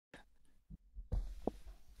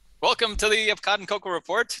Welcome to the Epcot and Cocoa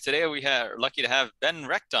Report. Today we are lucky to have Ben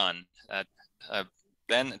Recht on. Uh,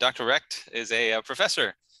 Dr. Recht is a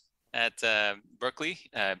professor at Berkeley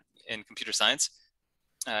in computer science,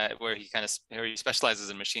 where he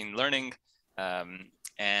specializes in machine learning,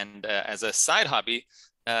 and as a side hobby,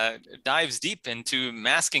 dives deep into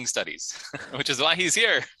masking studies, which is why he's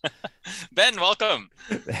here. Ben, welcome.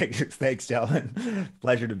 Thanks, gentlemen.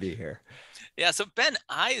 Pleasure to be here. Yeah, so Ben,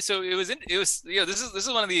 so it was this is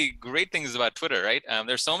one of the great things about Twitter, right?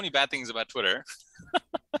 There's so many bad things about Twitter.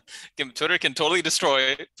 Twitter can totally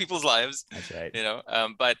destroy people's lives, That's right.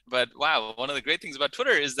 but wow, one of the great things about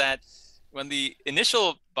Twitter is that when the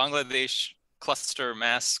initial Bangladesh cluster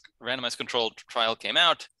mask randomized controlled trial came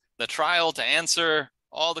out, the trial to answer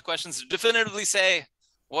all the questions to definitively say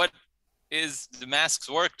what is, do masks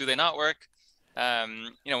work, do they not work?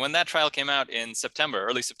 When that trial came out in September,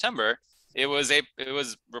 early September, it was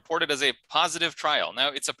reported as a positive trial.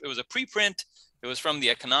 Now it was a preprint. It was from the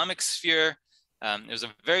economic sphere. It was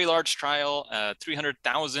a very large trial,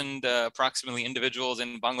 300,000 approximately individuals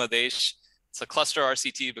in Bangladesh. It's a cluster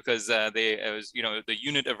RCT because the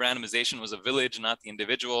unit of randomization was a village, not the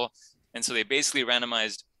individual, and so they basically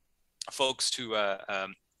randomized folks to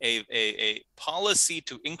a policy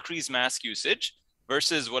to increase mask usage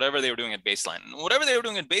versus whatever they were doing at baseline. And whatever they were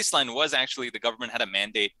doing at baseline was actually the government had a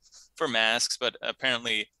mandate for masks, but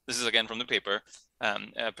apparently, this is again from the paper,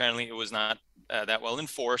 apparently it was not that well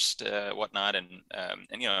enforced, whatnot, and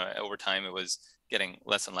over time it was getting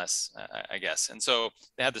less and less, I guess. And so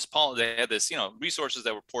they had this resources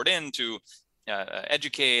that were poured in to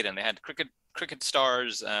educate, and they had cricket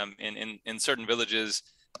stars in certain villages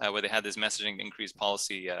where they had this messaging to increase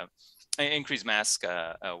policy, increase mask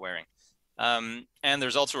wearing. And the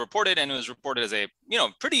results were reported, and it was reported as a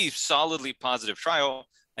pretty solidly positive trial.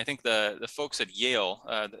 I think the folks at Yale,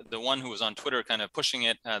 the one who was on Twitter kind of pushing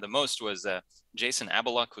it the most was Jason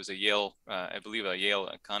Abeluk, who's a Yale, I believe, a Yale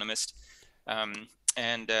economist. And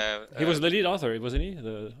He was the lead author, wasn't he?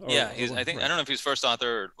 Yeah, I think, right. I don't know if he's first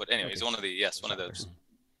author, but anyway, Okay. he's one of the Author.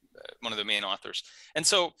 one of the main authors. And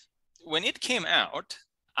so when it came out,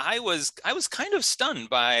 I was kind of stunned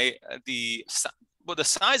by the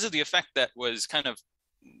size of the effect that was kind of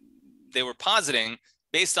they were positing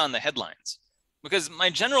based on the headlines. Because my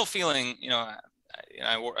general feeling,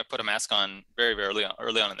 I put a mask on very, very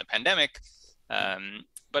early on in the pandemic,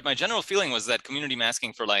 but my general feeling was that community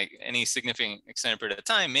masking for like any significant extended period of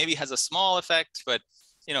time maybe has a small effect, but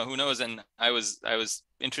who knows? And I was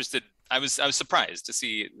interested. I was surprised to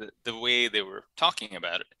see the way they were talking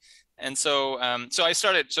about it. And so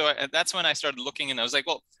that's when I started looking, and I was like,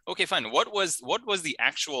 well, okay, fine. What was the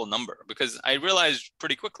actual number? Because I realized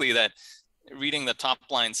pretty quickly that reading the top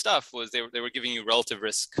line stuff was they were giving you relative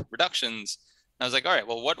risk reductions. And I was like, all right,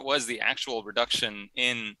 well, what was the actual reduction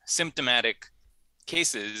in symptomatic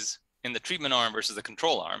cases in the treatment arm versus the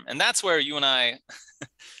control arm? And that's where you and I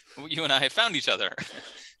found each other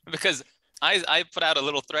because I put out a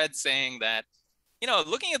little thread saying that,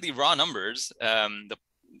 looking at the raw numbers,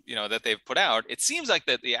 that they've put out, it seems like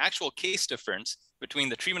that the actual case difference between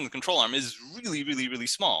the treatment and control arm is really, really, really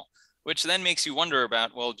small, which then makes you wonder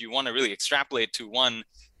about, well, do you want to really extrapolate to the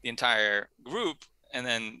entire group, and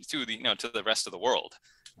then to the rest of the world?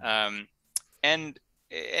 And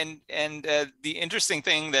the interesting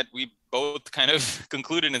thing that we both kind of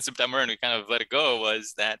concluded in September, and we kind of let it go,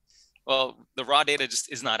 was that, well, the raw data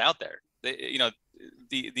just is not out there.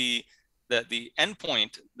 The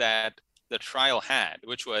endpoint that the trial had,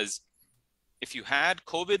 which was if you had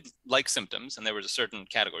COVID-like symptoms, and there was a certain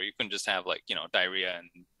category, you couldn't just have diarrhea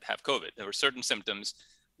and have COVID. There were certain symptoms.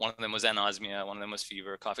 One of them was anosmia, one of them was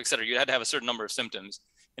fever, cough, et cetera. You had to have a certain number of symptoms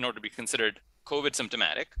in order to be considered COVID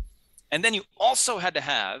symptomatic. And then you also had to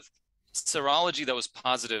have serology that was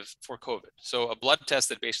positive for COVID. So a blood test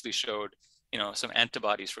that basically showed, some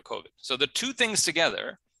antibodies for COVID. So the two things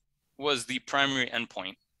together was the primary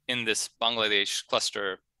endpoint in this Bangladesh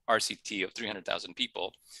cluster RCT of 300,000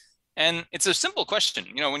 people. And it's a simple question.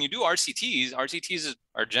 When you do RCTs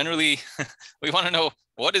are generally, we want to know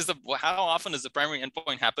how often does the primary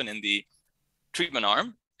endpoint happen in the treatment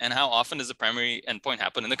arm, and how often does the primary endpoint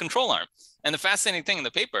happen in the control arm? And the fascinating thing in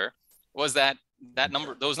the paper was that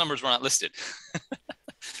those numbers were not listed.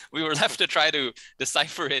 We were left to try to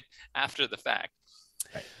decipher it after the fact.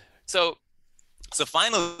 Right. So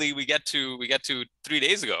finally we get to 3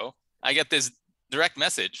 days ago, I get this direct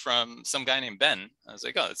message from some guy named Ben. I was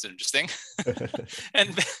like, oh, that's interesting.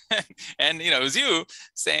 and it was you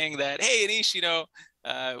saying that, hey, Anish,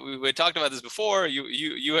 we had talked about this before.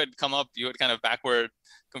 You had kind of backward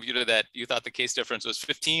computed that you thought the case difference was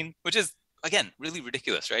 15, which is again, really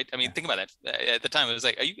ridiculous, right? I mean, think about that. At the time, it was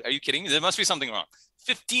like, are you kidding me? There must be something wrong.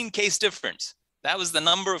 15 case difference. That was the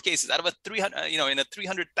number of cases out of a 300, in a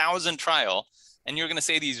 300,000 trial. And you're going to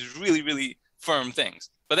say these really, really firm things.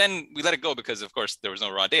 But then we let it go because, of course, there was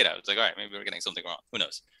no raw data. It's like, all right, maybe we're getting something wrong. Who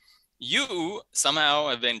knows? You somehow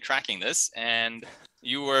have been tracking this, and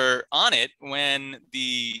you were on it when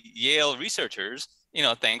the Yale researchers,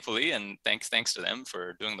 thankfully, and thanks to them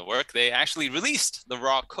for doing the work, they actually released the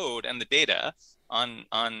raw code and the data on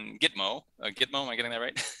Gitmo. Gitmo, am I getting that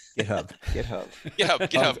right? GitHub.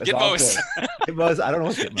 Gitmo is. Gitmo's. I don't know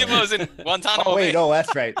what Gitmo. Gitmo's in Guantanamo. Oh wait, Bay. no,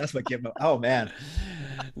 that's right. That's what Gitmo. Oh man.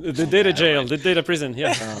 The data jail, the data prison.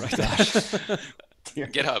 Yeah. Oh gosh.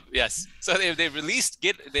 GitHub, yes. So they released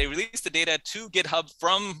the data to GitHub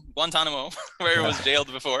from Guantanamo, where it was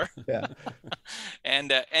jailed before. Yeah.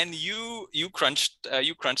 and you crunched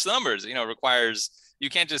the numbers. Requires, you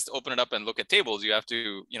can't just open it up and look at tables. You have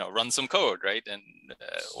to run some code, right, and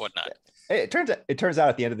whatnot. It turns out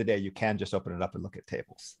at the end of the day, you can just open it up and look at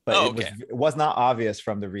tables, but it was not obvious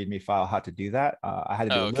from the README file how to do that. I had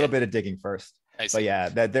to do a little bit of digging first. But yeah,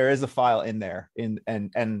 that there is a file in there.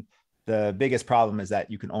 And the biggest problem is that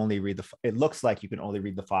you can only read it looks like you can only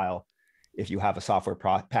read the file if you have a software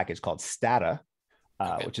package called Stata,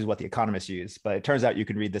 which is what the economists use. But it turns out you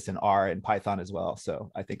can read this in R and Python as well.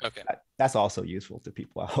 So I think that's also useful to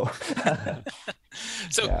people.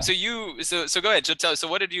 So go ahead. So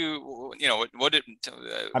what did what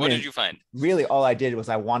did you find? Really, all I did was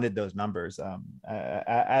I wanted those numbers.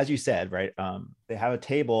 As you said, right? They have a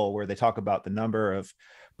table where they talk about the number of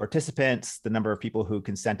participants, the number of people who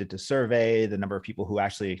consented to survey, the number of people who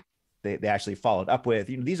they actually followed up with.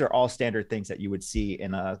 These are all standard things that you would see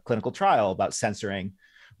in a clinical trial about censoring,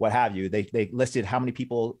 what have you. They listed how many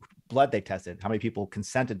people blood they tested, how many people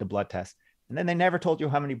consented to blood tests, and then they never told you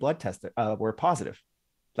how many blood tests were positive.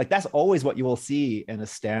 Like that's always what you will see in a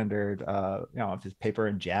standard, if it's paper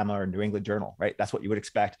in JAMA or New England Journal, right? That's what you would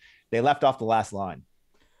expect. They left off the last line.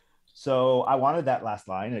 So I wanted that last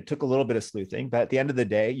line. It took a little bit of sleuthing, but at the end of the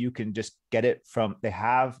day, you can just get it from,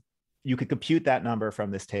 you could compute that number from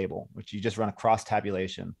this table, which you just run a cross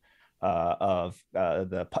tabulation they have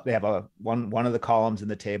one of the columns in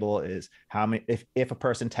the table is how many, if a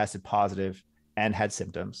person tested positive and had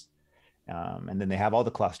symptoms, and then they have all the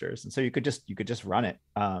clusters. And so you could just run it.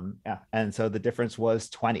 And so the difference was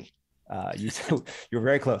 20. You're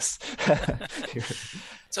very close.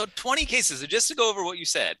 So 20 cases. Just to go over what you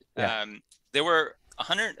said, there were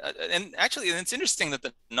 100, and actually, it's interesting that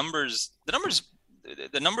the numbers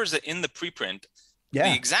that in the preprint,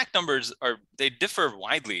 the exact numbers they differ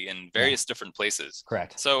widely in various different places.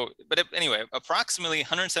 Correct. So, but anyway, approximately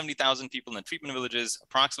 170,000 people in the treatment villages,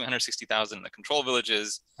 approximately 160,000 in the control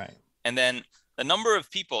villages, right? And then the number of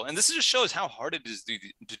people, and this just shows how hard it is to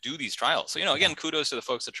do these trials. So, again, kudos to the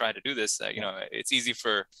folks that try to do this. It's easy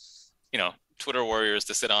for, Twitter warriors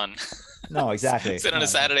to sit on. No, exactly. sit on a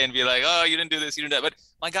Saturday and be like, oh, you didn't do this, you didn't do that. But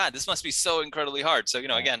my God, this must be so incredibly hard. So,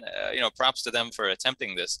 again, props to them for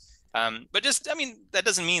attempting this. But just, that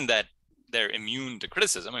doesn't mean that they're immune to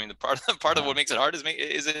criticism. The part of what makes it hard is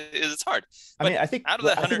it's hard. But I think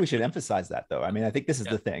we should emphasize that, though. I think this is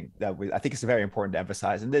the thing that I think it's very important to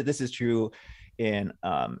emphasize, and this is true in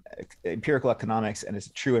empirical economics, and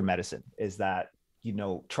it's true in medicine, is that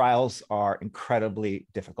trials are incredibly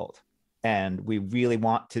difficult, and we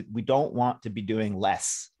don't want to be doing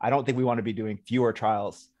less. I don't think we want to be doing fewer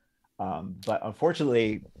trials, but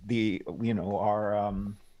unfortunately,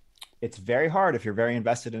 it's very hard if you're very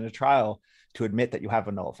invested in a trial to admit that you have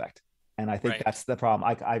a null effect. And I think that's the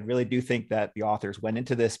problem. I really do think that the authors went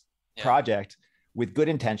into this project with good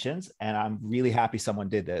intentions, and I'm really happy someone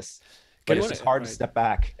did this. But it's just hard to step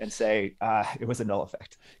back and say it was a null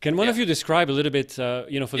effect. Can one of you describe a little bit, for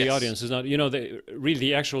the audience, is not, really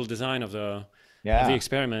the actual design of the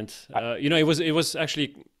experiment? It was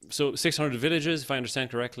actually 600 villages, if I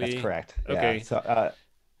understand correctly. That's correct. Okay. Yeah. So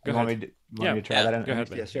you want me to try that? Go ahead.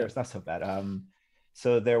 Yeah, sure. It's not so bad.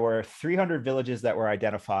 So there were 300 villages that were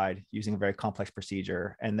identified using a very complex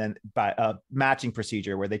procedure, and then by a matching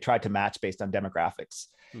procedure where they tried to match based on demographics.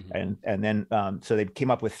 Mm-hmm. And then so they came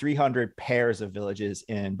up with 300 pairs of villages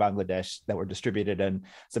in Bangladesh that were distributed in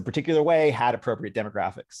some particular way, had appropriate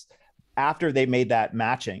demographics. After they made that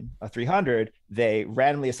matching of 300, they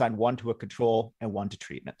randomly assigned one to a control and one to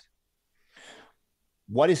treatment.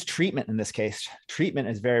 What is treatment in this case? Treatment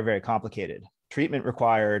is very, very complicated. Treatment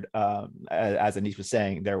required, as Anish was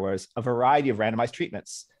saying, there was a variety of randomized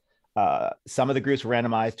treatments. Some of the groups were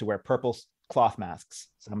randomized to wear purple cloth masks.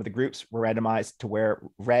 Some of the groups were randomized to wear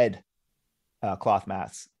red cloth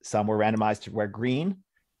masks. Some were randomized to wear green,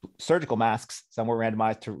 surgical masks. Some were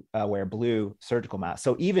randomized to wear blue surgical masks.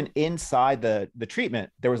 So even inside the treatment,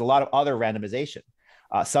 there was a lot of other randomization.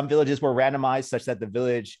 Some villages were randomized such that the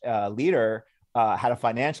village leader had a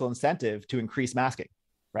financial incentive to increase masking,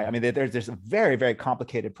 right? I mean, there's a very, very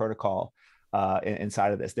complicated protocol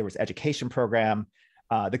inside of this. There was education program.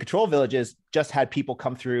 The control villages just had people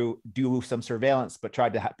come through, do some surveillance, but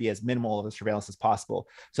tried to be as minimal of a surveillance as possible.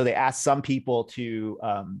 So they asked some people to,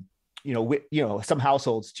 some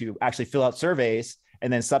households to actually fill out surveys.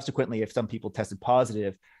 And then subsequently, if some people tested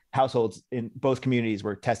positive, households in both communities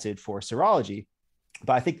were tested for serology.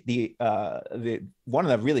 But I think the one of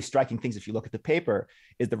the really striking things, if you look at the paper,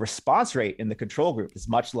 is the response rate in the control group is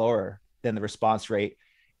much lower than the response rate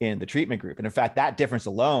in the treatment group. And in fact, that difference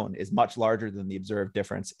alone is much larger than the observed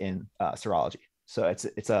difference in serology. So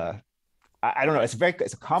I don't know, it's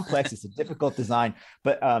a complex, it's a difficult design,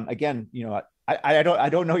 but again, I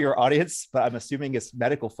don't know your audience, but I'm assuming it's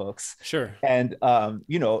medical folks. Sure. And I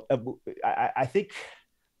think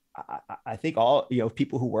all,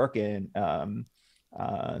 people who work in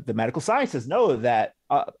the medical sciences know that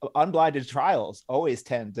unblinded trials always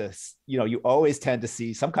tend to, you always tend to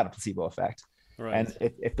see some kind of placebo effect. Right. And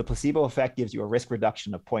if the placebo effect gives you a risk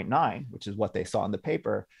reduction of 0.9, which is what they saw in the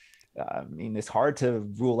paper, I mean, it's hard to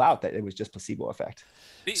rule out that it was just placebo effect.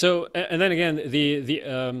 So, and then again,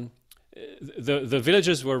 the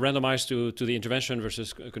villages were randomized to the intervention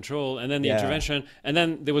versus control, and then the intervention, and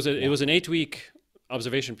then there was it was an 8-week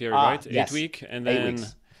observation period, right? Yes. 8 week, and then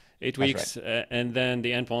 8 weeks, right. And then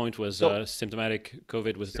the endpoint was symptomatic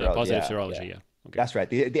COVID with positive serology. Yeah. Okay. That's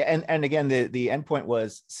right. And again, the endpoint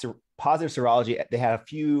was positive serology. They had a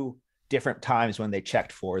few different times when they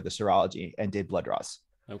checked for the serology and did blood draws.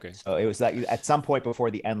 Okay. So it was like at some point before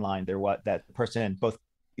the end line, they wanted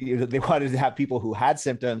to have people who had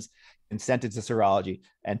symptoms and sent it to serology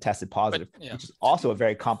and tested positive, which is also a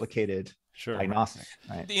very complicated diagnostic.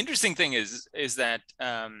 Right? The interesting thing is that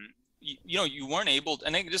you weren't able to,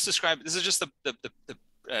 and I just describe, this is just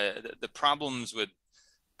the problems with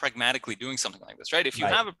pragmatically doing something like this, right? If you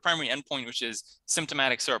have a primary endpoint which is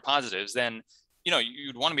symptomatic seropositives, then you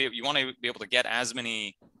want to be able to get as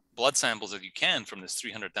many blood samples as you can from this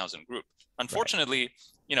 300,000 group. Unfortunately,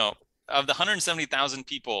 of the 170,000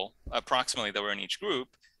 people approximately that were in each group,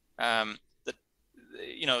 the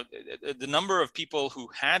number of people who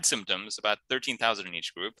had symptoms, about 13,000 in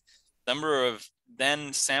each group, number of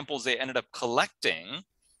then samples they ended up collecting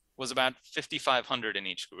was about 5,500 in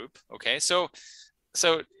each group. Okay, so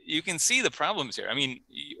you can see the problems here. I mean,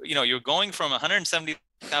 you're going from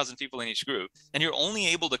 170,000 people in each group, and you're only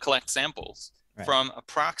able to collect samples from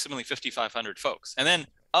approximately 5,500 folks. And then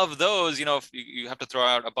of those, if you have to throw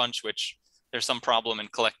out a bunch which there's some problem in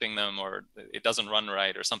collecting them, or it doesn't run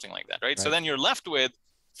right, or something like that, right? So then you're left with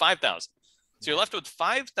 5,000. So you're left with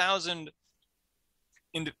 5,000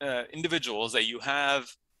 individuals that you have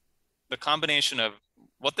the combination of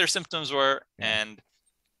what their symptoms were and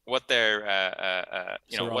what their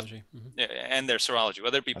serology. And their serology,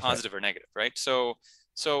 whether it be positive or negative, right? So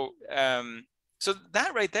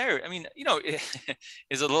that right there, I mean,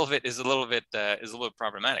 is a little bit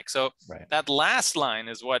problematic. So that last line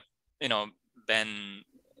is what Ben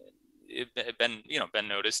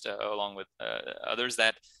noticed along with others,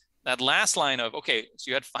 that last line of, okay, so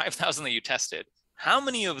you had 5,000 that you tested. How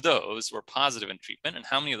many of those were positive in treatment, and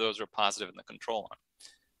how many of those were positive in the control arm?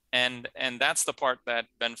 And that's the part that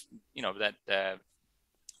Ben, Ben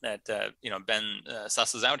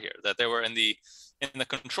susses out here, that they were in the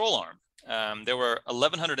control arm. There were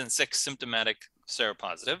 1,106 symptomatic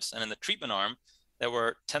seropositives, and in the treatment arm, there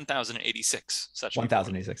were 10,086 such.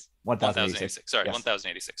 1,086. 1,086. Sorry, yes.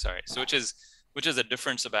 1,086. Sorry. So which is a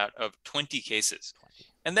difference of 20 cases.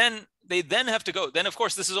 And then they have to go. Then of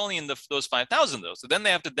course this is only in those 5,000 though. So then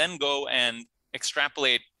they have to go and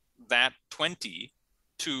extrapolate that 20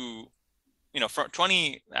 to, for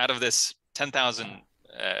 20 out of this 10,000.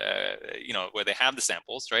 Where they have the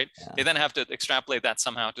samples, right? Yeah. They then have to extrapolate that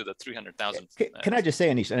somehow to the 300,000. Can I just say,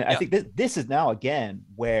 Anish, and I think this is now again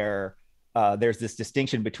where there's this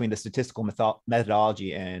distinction between the statistical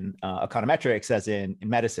methodology and econometrics, as in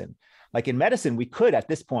medicine. Like in medicine, we could at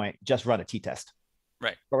this point just run a t-test,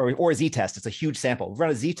 right? Or a z-test. It's a huge sample. Run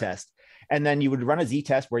a z-test, and then you would run a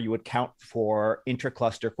z-test where you would count for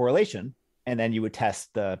intra-cluster correlation. And then you would test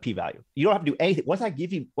the p-value. You don't have to do anything.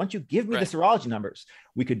 Once you give me the serology numbers,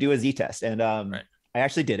 we could do a z-test. And I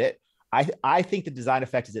actually did it. I think the design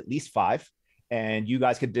effect is at least 5, and you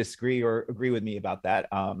guys could disagree or agree with me about that.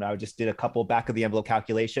 I just did a couple back of the envelope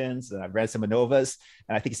calculations, and I read some ANOVAs,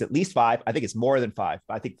 and I think it's at least 5. I think it's more than 5,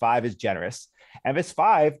 but I think 5 is generous. And if it's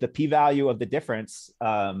 5, the p-value of the difference,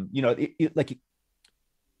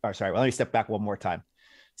 or sorry, well, let me step back one more time.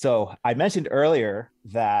 So I mentioned earlier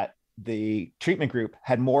that the treatment group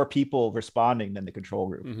had more people responding than the control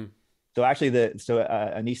group. Mm-hmm. So actually,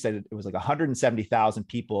 Anish said it was like 170,000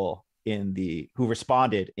 people who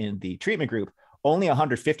responded in the treatment group, only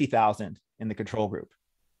 150,000 in the control group.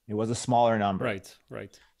 It was a smaller number.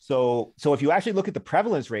 Right. So if you actually look at the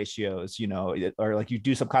prevalence ratios, you know, or like you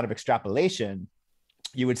do some kind of extrapolation,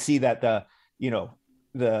 you would see that the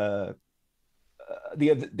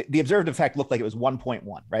observed effect looked like it was 1.1,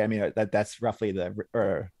 right? I mean, that's roughly the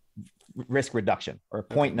risk reduction, or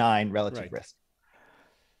 0.9 relative risk.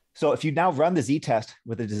 So if you now run the z-test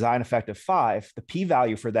with a design effect of 5, the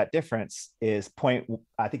p-value for that difference is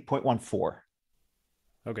 0.14.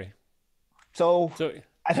 Okay. So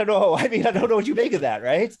I don't know. I mean, I don't know what you make of that,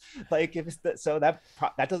 right? Like, if it's that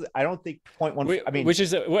doesn't. I don't think 0.1. I mean, which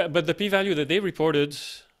is but the p-value that they reported.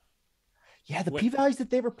 Yeah, the p-values that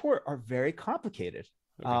they report are very complicated.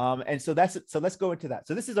 Okay. And so let's go into that.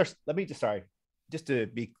 So this is our. Let me just to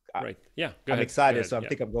be right. Yeah, I'm excited, so I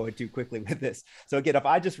think I'm going too quickly with this. So again, if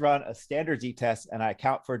I just run a standard z-test and I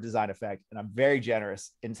account for a design effect, and I'm very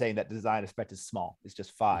generous in saying that the design effect is small, it's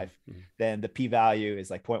just 5, then the p-value is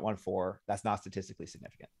like 0.14. That's not statistically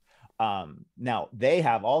significant. Now they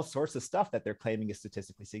have all sorts of stuff that they're claiming is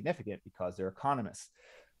statistically significant because they're economists.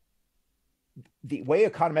 The way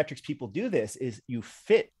econometrics people do this is you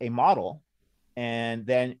fit a model and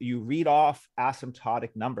then you read off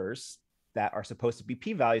asymptotic numbers that are supposed to be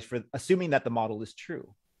p-values for assuming that the model is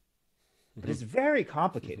true. But it's very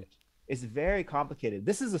complicated. It's very complicated.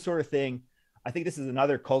 This is the sort of thing, I think this is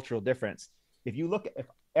another cultural difference. If you look at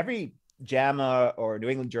every JAMA or New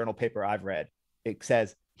England Journal paper I've read, it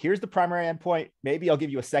says, here's the primary endpoint. Maybe I'll give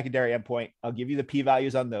you a secondary endpoint. I'll give you the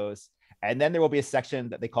p-values on those. And then there will be a section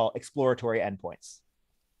that they call exploratory endpoints.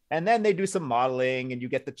 And then they do some modeling and you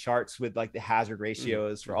get the charts with like the hazard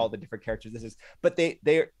ratios for all the different characters. But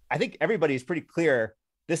I think everybody's pretty clear.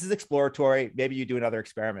 This is exploratory. Maybe you do another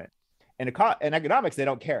experiment. And in economics, they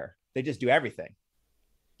don't care. They just do everything.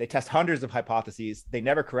 They test hundreds of hypotheses. They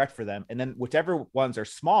never correct for them. And then whichever ones are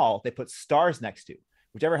small, they put stars next to.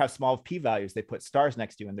 Whichever have small p-values, they put stars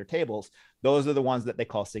next to in their tables. Those are the ones that they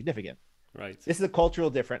call significant. Right. This is a cultural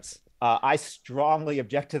difference. I strongly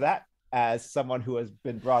object to that as someone who has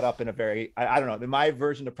been brought up in a very, I don't know, my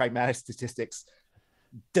version of pragmatic statistics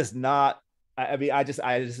does not, I mean, I just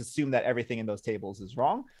assume that everything in those tables is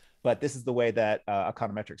wrong, but this is the way that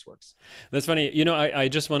econometrics works. That's funny. You know, I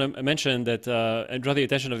just want to mention that and draw the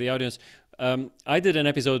attention of the audience. I did an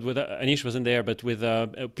episode with, Anish wasn't there, but with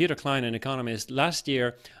Peter Klein, an economist, last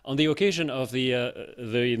year on the occasion of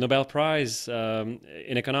the Nobel Prize in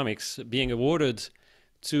economics being awarded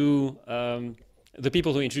to the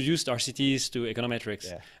people who introduced RCTs to econometrics.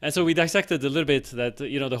 Yeah. And so we dissected a little bit that,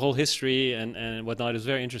 you know, the whole history and whatnot. It was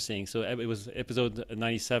very interesting. So it was episode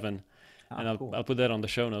 97. And cool. I'll put that on the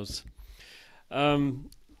show notes.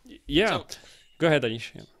 Yeah. So, go ahead,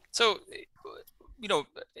 Anish. Yeah. So, you know,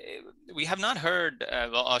 we have not heard,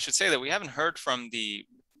 well, I should say that we haven't heard from the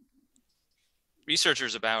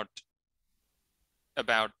researchers about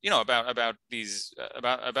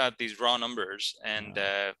these raw numbers. And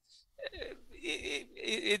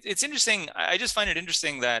it's interesting. I just find it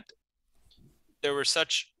interesting that there were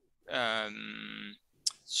such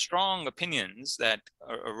strong opinions that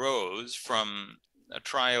arose from a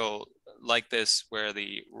trial like this, where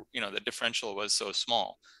the differential was so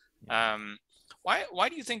small. Why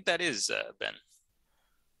do you think that is, Ben?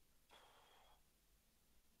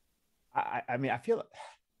 I mean, I feel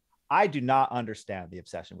I do not understand the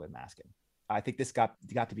obsession with masking. I think this got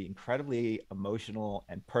to be incredibly emotional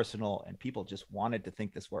and personal, and people just wanted to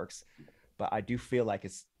think this works. But I do feel like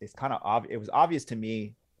it's kind of obvious. It was obvious to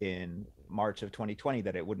me in March of 2020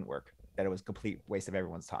 that it wouldn't work, that it was a complete waste of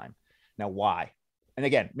everyone's time. Now, why? And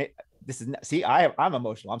again, this is, see, I'm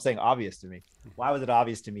emotional. I'm saying obvious to me. Why was it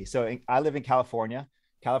obvious to me? So I live in California.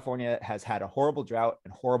 California has had a horrible drought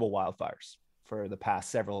and horrible wildfires for the past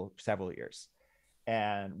several years.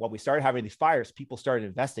 And when we started having these fires, people started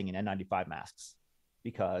investing in N95 masks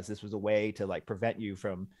because this was a way to like prevent you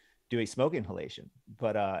from doing smoke inhalation.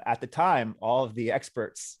 But at the time, all of the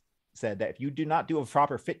experts said that if you do not do a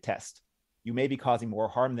proper fit test, you may be causing more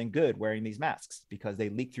harm than good wearing these masks because they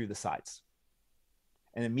leak through the sides.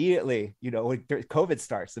 And immediately, you know, when COVID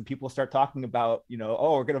starts and people start talking about, you know,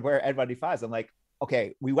 oh, we're going to wear N95s. I'm like,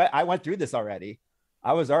 okay, I went through this already.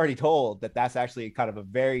 I was already told that that's actually kind of a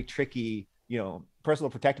very tricky, you know, personal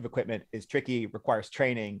protective equipment is tricky, requires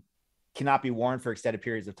training, cannot be worn for extended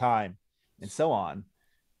periods of time, and so on.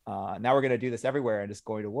 Now we're going to do this everywhere and it's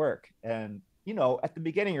going to work. And at the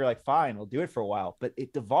beginning, you're like, fine, we'll do it for a while, but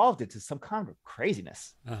it devolved into some kind of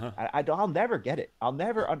craziness. I'll never get it. I'll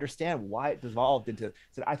never understand why it devolved into.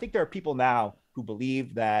 So I think there are people now who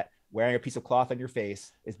believe that wearing a piece of cloth on your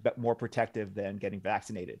face is more protective than getting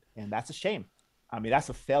vaccinated. And that's a shame. I mean, that's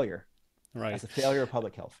a failure. Right. That's a failure of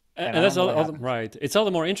public health. And that's right. It's all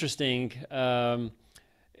the more interesting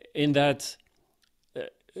in that,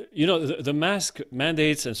 the mask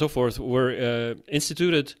mandates and so forth were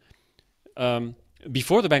instituted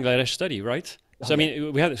before the Bangladesh study, right? So, I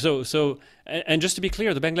mean, we had, and just to be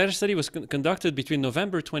clear, the Bangladesh study was conducted between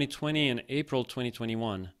November 2020 and April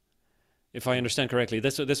 2021, if I understand correctly.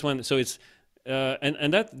 That's one. So it's,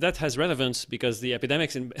 and that has relevance because the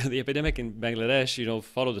epidemic in Bangladesh,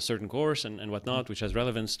 followed a certain course and whatnot, which has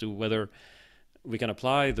relevance to whether we can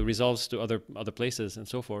apply the results to other places and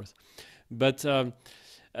so forth. But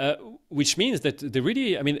which means that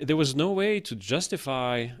there was no way to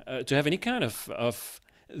justify to have any kind of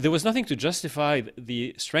there was nothing to justify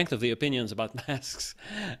the strength of the opinions about masks.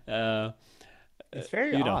 It's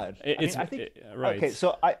very odd. I think right. Okay,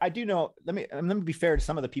 so I do know. Let me be fair to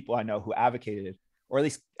some of the people I know who advocated, or at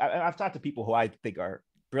least I've talked to people who I think are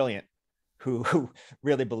brilliant, who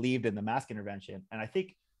really believed in the mask intervention. And I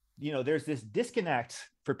think there's this disconnect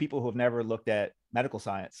for people who have never looked at medical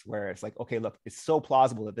science, where it's like, okay, look, it's so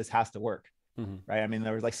plausible that this has to work, right? I mean,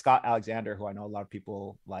 there was like Scott Alexander, who I know a lot of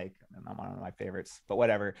people like, and I'm one of my favorites, but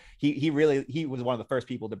whatever. He was one of the first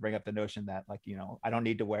people to bring up the notion that, like, I don't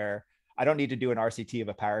need to do an RCT of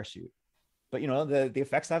a parachute, but the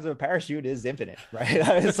effect size of a parachute is infinite, right?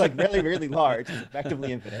 It's like really, really large, it's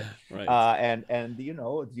effectively infinite, right? And you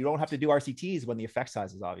don't have to do RCTs when the effect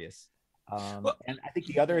size is obvious. And I think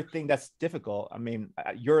the other thing that's difficult, I mean,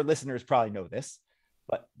 your listeners probably know this,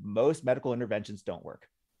 but most medical interventions don't work.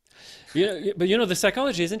 But the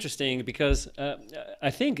psychology is interesting because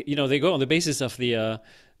I think they go on the basis of the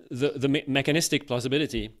mechanistic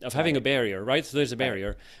plausibility of having a barrier, right? So there's a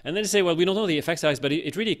barrier, and then they say, well, we don't know the effect size, but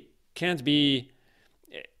it really can't be,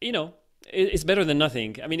 it's better than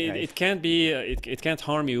nothing. I mean, it can't be, it can't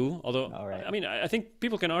harm you. Although, I mean, I think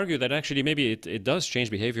people can argue that actually maybe it does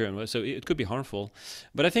change behavior, and so it could be harmful.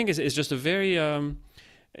 But I think it's just a very,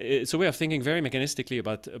 it's a way of thinking very mechanistically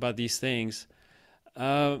about these things.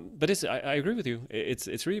 But I agree with you.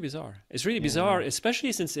 It's really bizarre. It's really bizarre,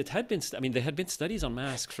 especially since it had been. There had been studies on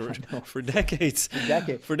masks for decades.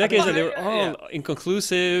 For decades, and they were all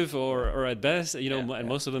inconclusive or at best, and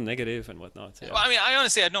most of them negative and whatnot. Yeah. Well, I mean, I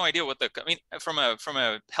honestly had no idea from a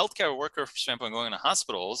healthcare worker standpoint, going into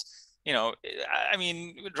hospitals, I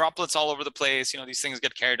mean, droplets all over the place. These things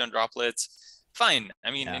get carried on droplets. Fine.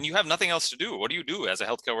 I mean, and you have nothing else to do. What do you do as a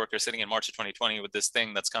healthcare worker sitting in March of 2020 with this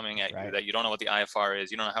thing that's coming at you that you don't know what the IFR is,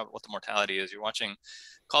 you don't know what the mortality is. You're watching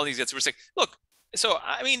colleagues get super sick. Look, so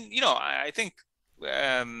I mean, I think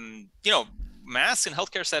masks in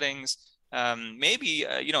healthcare settings maybe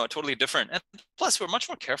totally different. And plus, we're much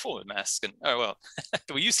more careful with masks. And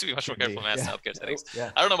we used to be much more careful with masks in healthcare settings.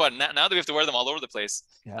 I don't know about now that we have to wear them all over the place.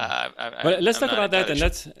 But let's talk about that, and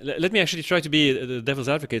let me actually try to be the devil's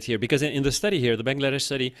advocate here, because in the study here, the Bangladesh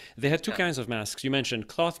study, they had two kinds of masks. You mentioned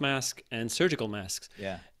cloth mask and surgical masks.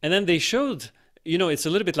 And then they showed, it's a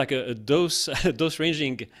little bit like a dose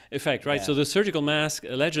ranging effect, right? So the surgical mask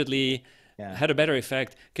allegedly had a better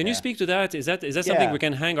effect. Can you speak to that? Is that something we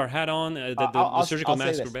can hang our hat on? That the surgical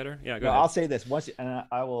masks were better? Yeah, go ahead. I'll say this once, and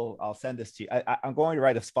I'll send this to you. I'm going to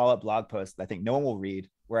write a follow-up blog post that I think no one will read,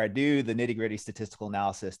 where I do the nitty-gritty statistical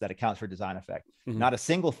analysis that accounts for design effect. Not a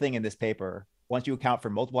single thing in this paper, once you account for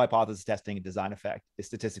multiple hypothesis testing and design effect, is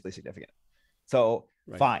statistically significant. So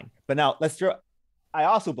fine, but now I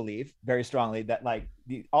also believe very strongly that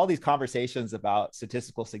all these conversations about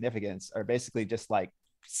statistical significance are basically just like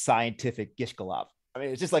scientific gishgalov. I mean,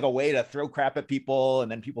 it's just like a way to throw crap at people,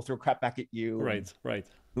 and then people throw crap back at you. Right.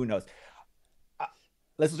 Who knows?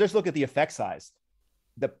 Let's just look at the effect size.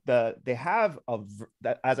 They have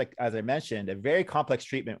as I mentioned, a very complex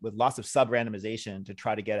treatment with lots of sub-randomization to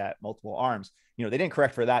try to get at multiple arms. They didn't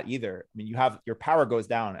correct for that either. I mean, your power goes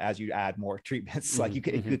down as you add more treatments. Like you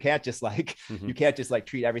can't just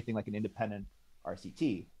treat everything like an independent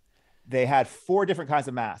RCT. They had 4 different kinds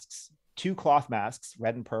of masks: 2 cloth masks,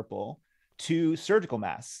 red and purple, 2 surgical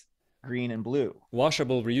masks, green and blue.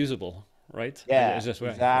 Washable, reusable, right? Yeah,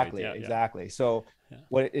 exactly. So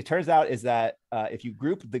what it turns out is that if you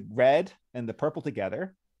group the red and the purple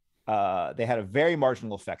together, they had a very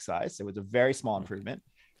marginal effect size. It was a very small improvement.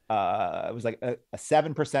 It was like a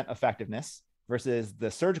 7% effectiveness versus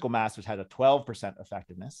the surgical mask, which had a 12%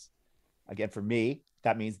 effectiveness. Again, for me,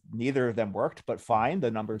 that means neither of them worked, but fine,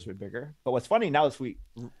 the numbers were bigger. But what's funny now is we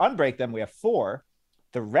unbreak them, we have 4.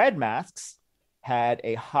 The red masks had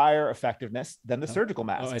a higher effectiveness than the surgical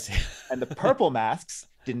masks. Oh, I see. And the purple masks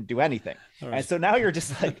didn't do anything. Right. And so now you're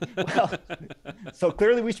just like, well, so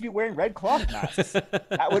clearly we should be wearing red cloth masks.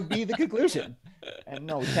 That would be the conclusion. And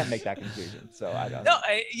no, we can't make that conclusion. So I don't know.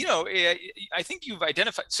 No, I think you've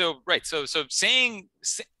identified. So, right. So saying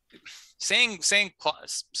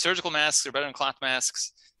surgical masks are better than cloth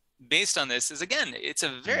masks based on this is, again, it's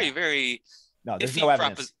a very no, there's no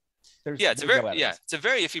evidence. It's a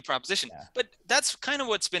very iffy proposition. Yeah. But that's kind of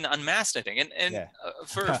what's been unmasked, I think. And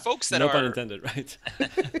for folks that no are pun intended, right?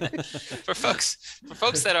 for folks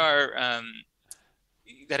that are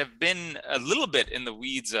that have been a little bit in the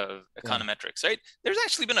weeds of econometrics, right? There's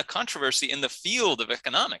actually been a controversy in the field of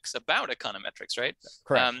economics about econometrics, right?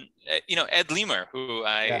 Correct. Ed Leamer, who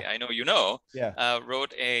I know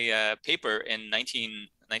wrote a paper in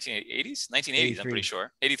 1980s, I'm pretty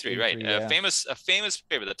sure. 83, right? A famous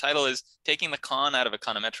paper. The title is Taking the Con Out of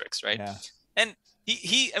Econometrics, right? Yeah. And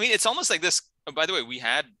he I mean, it's almost like this. Oh, by the way, we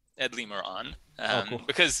had Ed Leamer on cool.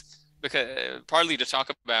 because partly to talk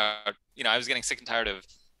about, I was getting sick and tired of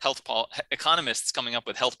economists coming up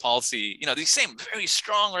with health policy, these same very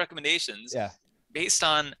strong recommendations based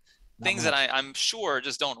on things that I'm sure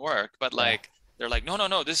just don't work. But they're like,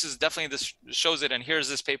 no, this shows it. And here's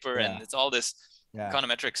this paper and it's all this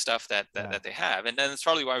econometric stuff that they have. And then it's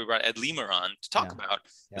probably why we brought Ed Leamer on to talk about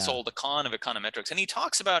this whole the con of econometrics. And he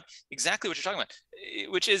talks about exactly what you're talking about,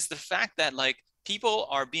 which is the fact that people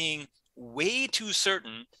are being way too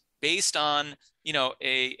certain based on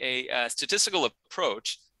a statistical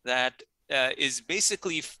approach that is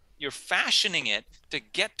basically you're fashioning it to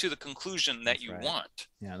get to the conclusion that you want.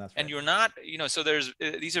 Yeah, that's right. And you're not, so there's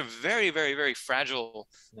these are very, very, very fragile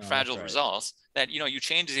results that you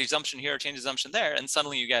change the assumption here, change the assumption there, and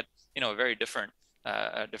suddenly you get a very different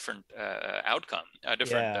outcome, a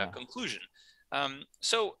different conclusion.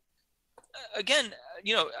 So again,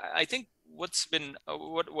 I think what's been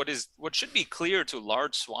what should be clear to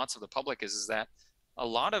large swaths of the public is that a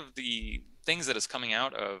lot of the things that are coming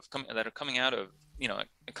out of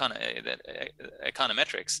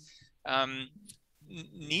econometrics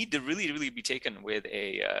need to really be taken with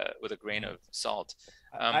a grain of salt.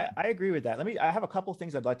 I agree with that. I have a couple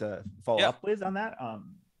things I'd like to follow up with on that,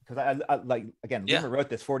 because I like, again, Leamer wrote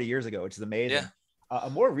this 40 years ago, which is amazing. The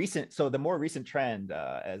more recent trend,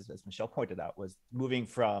 as Michelle pointed out, was moving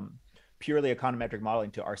from purely econometric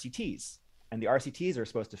modeling to RCTs. And the RCTs are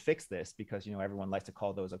supposed to fix this because, everyone likes to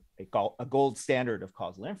call those a gold standard of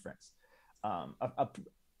causal inference.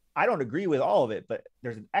 I don't agree with all of it, but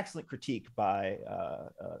there's an excellent critique by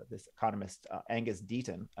this economist, Angus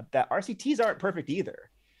Deaton, that RCTs aren't perfect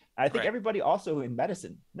either. I think everybody also in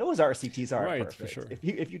medicine knows RCTs aren't perfect. For sure.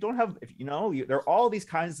 If you don't have, there are all these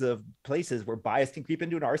kinds of places where bias can creep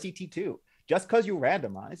into an RCT too. Just because you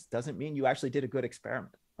randomize doesn't mean you actually did a good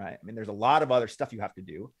experiment, right? I mean, there's a lot of other stuff you have to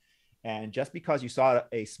do. And just because you saw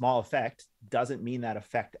a small effect doesn't mean that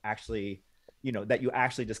effect actually, that you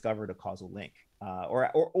actually discovered a causal link or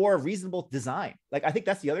a reasonable design. I think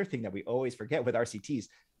that's the other thing that we always forget with RCTs.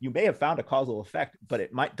 You may have found a causal effect, but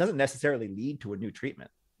it doesn't necessarily lead to a new treatment.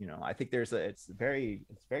 I think it's very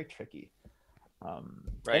tricky. And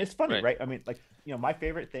it's funny, right? I mean, my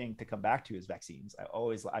favorite thing to come back to is vaccines.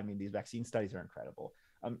 These vaccine studies are incredible.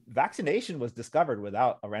 Vaccination was discovered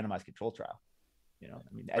without a randomized control trial.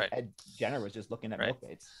 Ed Jenner was just looking at milk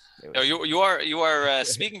aids. You are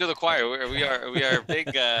speaking to the choir. We are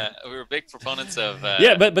big proponents of.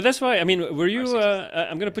 But that's why. Were you?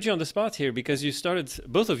 I'm going to put you on the spot here because you started,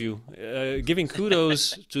 both of you, giving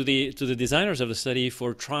kudos to the designers of the study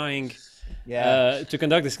for trying to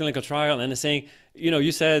conduct this clinical trial and saying,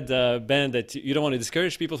 you said, Ben, that you don't want to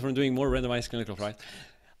discourage people from doing more randomized clinical trials.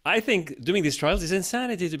 I think doing these trials is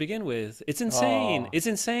insanity to begin with. It's insane. It's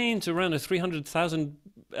insane to run a 300,000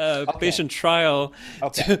 patient trial.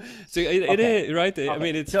 It is, right?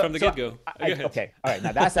 It's from the get-go. Okay. All right.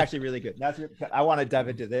 Now that's actually really good. I want to dive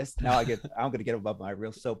into this. Now I'm going to get above my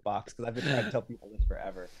real soapbox because I've been trying to tell people this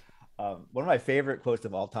forever. One of my favorite quotes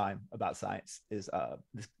of all time about science is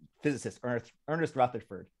this physicist, Ernest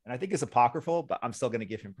Rutherford. And I think it's apocryphal, but I'm still going to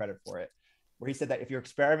give him credit for it, where he said that if your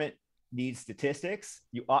experiment needs statistics,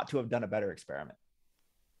 you ought to have done a better experiment.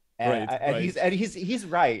 And he's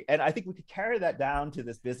right. And I think we could carry that down to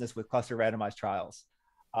this business with cluster randomized trials.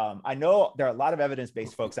 I know there are a lot of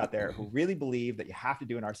evidence-based folks out there who really believe that you have to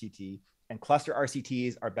do an RCT, and cluster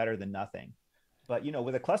RCTs are better than nothing. But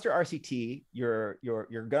with a cluster RCT, you're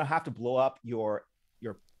going to have to blow up your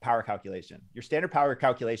power calculation. Your standard power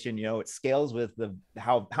calculation, it scales with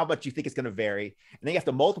how much you think it's going to vary, and then you have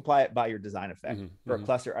to multiply it by your design effect for a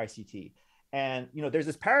cluster RCT. And there's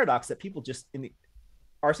this paradox that people just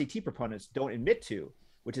RCT proponents don't admit to,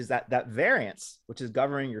 which is that that variance, which is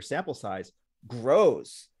governing your sample size,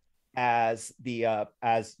 grows as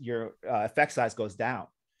your effect size goes down.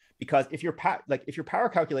 Because if your power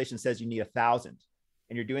calculation says you need 1,000,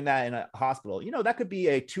 and you're doing that in a hospital, that could be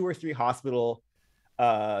a 2 or 3 hospital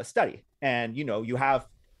study, and you have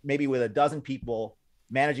maybe with a dozen people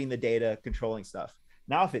managing the data, controlling stuff.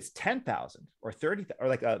 Now, if it's 10,000 or 30, or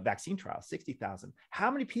like a vaccine trial, 60,000,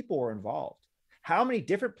 how many people were involved? How many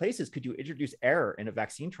different places could you introduce error in a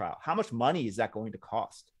vaccine trial? How much money is that going to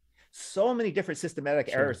cost? So many different systematic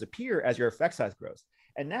errors appear as your effect size grows.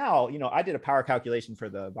 And now, I did a power calculation for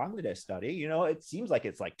the Bangladesh study. It seems like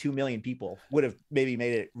it's like 2 million people would have maybe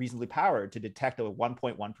made it reasonably powered to detect a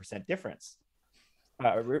 1.1% difference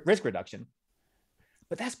risk reduction.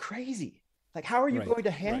 But that's crazy. Like, how are you going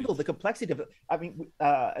to handle the complexity of it? I mean,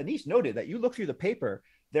 Anish noted that you look through the paper,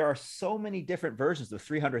 there are so many different versions of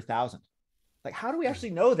 300,000. Like, how do we actually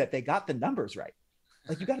know that they got the numbers right?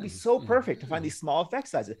 Like, you got to be so perfect to find these small effect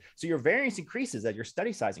sizes. So your variance increases as your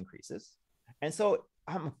study size increases. And so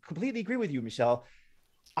I completely agree with you, Michelle.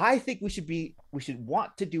 I think we should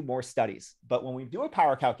want to do more studies. But when we do a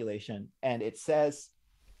power calculation and it says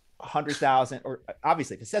 100,000, or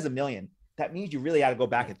obviously if it says 1 million, that means you really got to go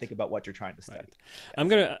back and think about what you're trying to study. I'm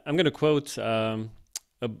gonna quote a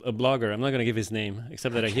blogger. I'm not gonna give his name,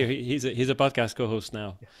 except that I hear he's a podcast co-host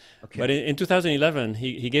now. Okay. But in 2011,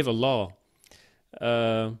 he gave a law.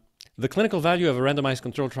 The clinical value of a randomized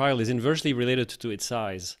controlled trial is inversely related to its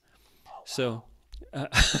size. So, I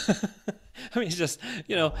mean, it's just,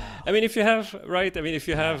 I mean, if you have, right, I mean, if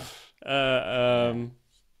you have,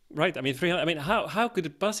 right, I mean, 300, I mean, how could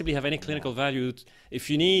it possibly have any clinical value if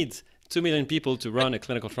you need 2 million people to run a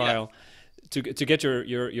clinical trial to get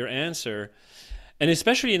your answer? And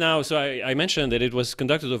especially now, so I mentioned that it was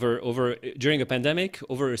conducted over during a pandemic,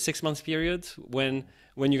 over a 6-month period, when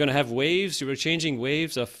you're going to have waves, you were changing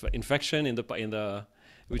waves of infection in the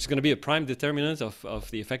which is going to be a prime determinant of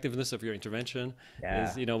the effectiveness of your intervention.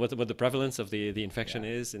 Is what the prevalence of the infection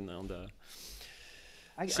is on the.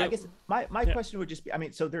 I guess my question would just be, I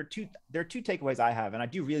mean, so there are two takeaways I have, and I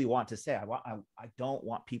do really want to say I don't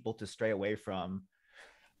want people to stray away from.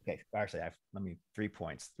 Okay, actually, let me 3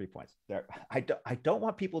 points. There, I don't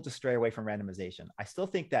want people to stray away from randomization. I still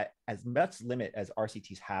think that as much limit as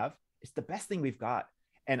RCTs have, it's the best thing we've got.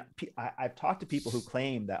 And I've talked to people who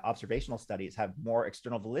claim that observational studies have more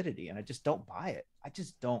external validity, and I just don't buy it. I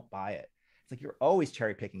just don't buy it. It's like you're always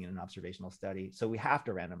cherry picking in an observational study, so we have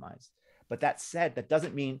to randomize. But that said, that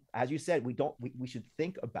doesn't mean, as you said, we should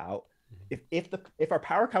think about if our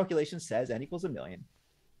power calculation says n equals 1 million,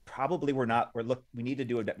 probably we need to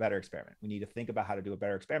do a better experiment. We need to think about how to do a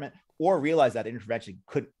better experiment, or realize that intervention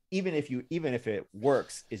could, even if it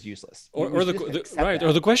works, is useless. Or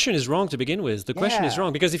the question is wrong to begin with. The question is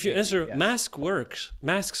wrong because if you answer masks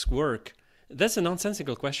work, that's a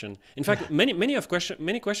nonsensical question. In fact, many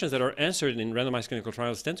questions that are answered in randomized clinical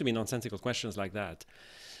trials tend to be nonsensical questions like that,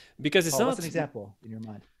 because it's not. What's an example in your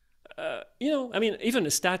mind? I mean, even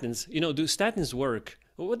statins. Do statins work?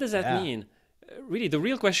 Well, what does that mean? Really, the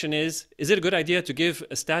real question is it a good idea to give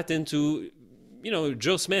a statin to,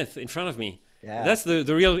 Joe Smith in front of me? Yeah. That's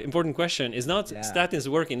the real important question. Is not statins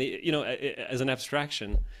working, as an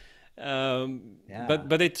abstraction.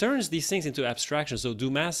 But it turns these things into abstractions. So do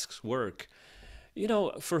masks work?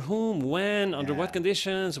 For whom, when, under what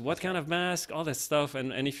conditions, what kind of mask, all that stuff.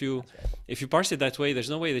 And if you parse it that way, there's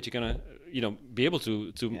no way that you're gonna be able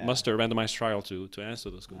to muster a randomized trial to answer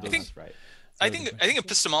those questions. That's right. I think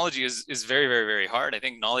epistemology is very, very, very hard. I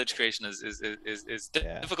think knowledge creation is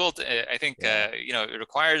difficult. I think it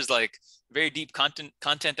requires like very deep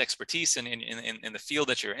content expertise in the field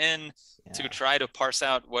that you're in to try to parse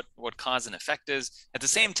out what cause and effect is. At the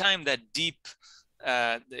same time, that deep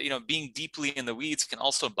being deeply in the weeds can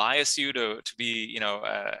also bias you to be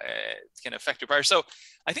can affect your prior. So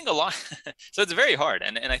I think a lot. So it's very hard,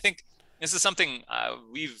 and I think this is something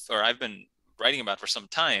I've been writing about for some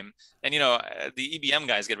time, and the EBM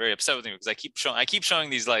guys get very upset with me because I keep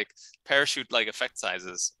showing these like parachute like effect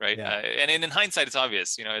sizes, right? And in hindsight, it's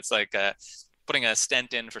obvious. It's like putting a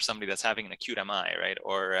stent in for somebody that's having an acute MI, right?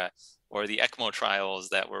 Or the ECMO trials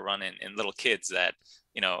that were run in little kids that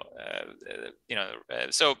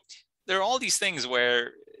so there are all these things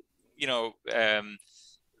where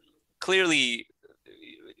clearly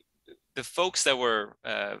the folks that were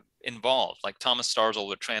involved, like Thomas Starzl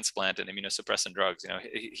with transplant and immunosuppressant drugs,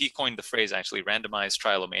 he coined the phrase actually randomized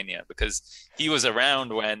trialomania, because he was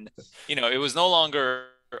around when it was no longer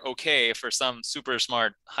okay for some super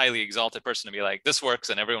smart, highly exalted person to be like, this works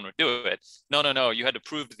and everyone would do it. No. You had to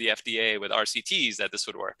prove to the FDA with RCTs that this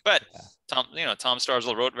would work. But Tom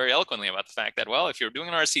Starzl wrote very eloquently about the fact that, well, if you're doing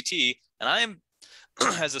an RCT, and I'm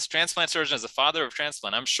as a transplant surgeon, as a father of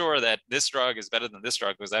transplant, I'm sure that this drug is better than this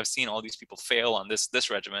drug because I've seen all these people fail on this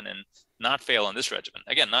regimen and not fail on this regimen.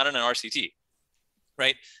 Again, not in an RCT,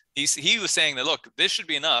 right? He was saying that, look, this should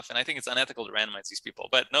be enough, and I think it's unethical to randomize these people.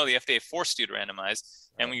 But no, the FDA forced you to randomize,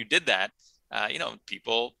 and when you did that,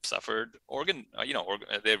 people suffered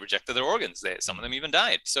they rejected their organs. Some of them even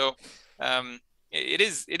died. So it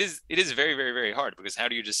is very, very, very hard, because how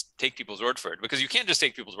do you just take people's word for it? Because you can't just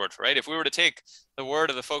take people's word for it. If we were to take the word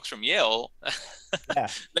of the folks from Yale,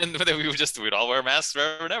 then we'd all wear masks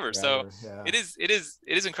forever and ever. So it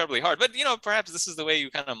is incredibly hard. But perhaps this is the way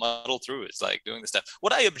you kind of muddle through. It's like doing this stuff.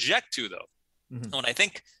 What I object to, though, and I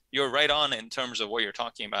think you're right on in terms of what you're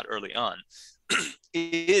talking about early on,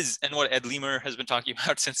 is, and what Ed Leamer has been talking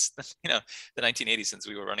about since the 1980s, since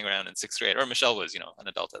we were running around in sixth grade, or Michelle was an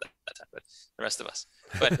adult at that time, but the rest of us.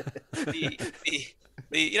 But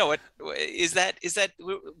what is that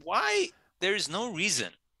why there's no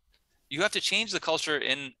reason you have to change the culture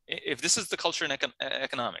if this is the culture in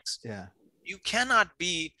economics. You cannot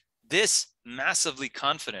be this massively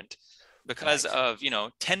confident because of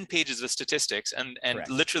 10 pages of statistics and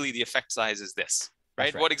literally the effect size is this.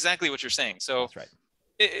 Right? Exactly what you're saying. So that's right.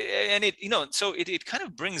 It kind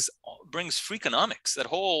of brings Freakonomics.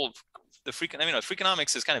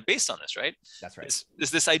 Freakonomics is kind of based on this, right? That's right.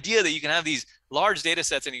 This idea that you can have these large data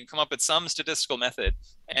sets and you can come up with some statistical method,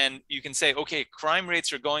 and you can say, okay, crime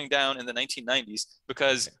rates are going down in the 1990s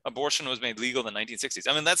because abortion was made legal in the 1960s.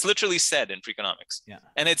 I mean, that's literally said in Freakonomics.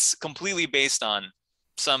 And it's completely based on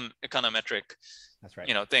some econometric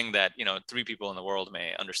thing that three people in the world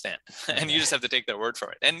may understand, and you just have to take their word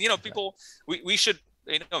for it. And people, we should,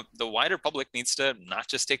 the wider public needs to not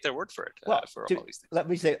just take their word for it. For all these things. Let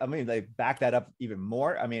me say, back that up even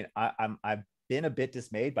more. I've been a bit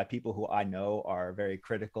dismayed by people who I know are very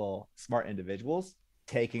critical, smart individuals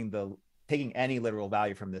taking any literal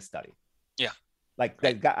value from this study. It's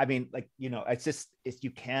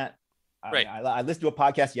you can't. I listened to a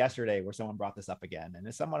podcast yesterday where someone brought this up again, and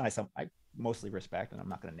it's someone I mostly respect, and I'm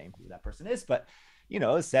not going to name who that person is, but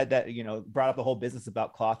said that brought up the whole business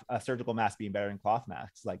about surgical masks being better than cloth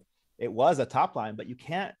masks. Like, it was a top line, but you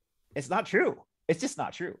can't. It's not true. It's just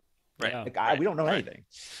not true. We don't know anything.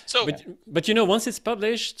 So, but once it's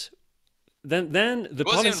published, then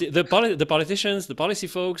the politicians, the policy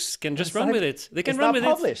folks can just run with it. They can run with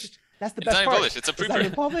it. That's the best part. It's a preprint. It's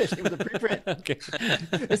not published. It was a preprint. Okay.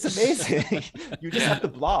 It's amazing. You just have to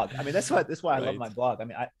blog. That's why I love my blog.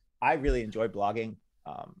 I really enjoy blogging.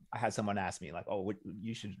 I had someone ask me like, "Oh,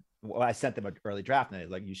 you should." Well, I sent them an early draft, and they're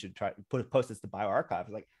like, "You should post this to bioRxiv." I was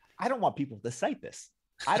like, I don't want people to cite this.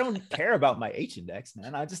 I don't care about my H index,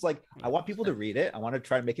 man. I want people to read it. I want to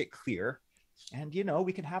try to make it clear, and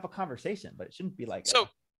we can have a conversation, but it shouldn't be like so.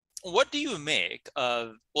 What do you make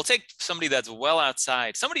of, we'll take somebody that's well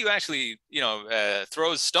outside, somebody who actually,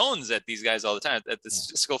 throws stones at these guys all the time, at the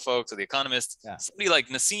statistical folks or the economists, somebody like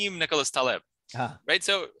Nassim Nicholas Taleb, right?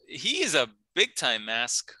 So he is a big time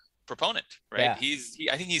mask proponent, right? I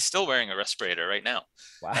think he's still wearing a respirator right now.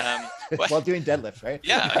 Wow. While doing deadlifts, right?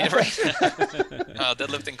 Right.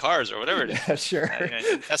 Deadlifting cars or whatever it is. Yeah, sure.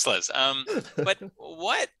 Teslas. But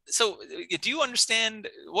so do you understand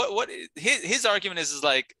what his argument is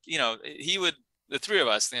like, he would, the three of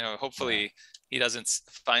us, hopefully he doesn't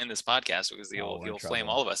find this podcast because he'll flame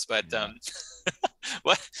all of us. But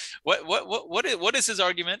what is his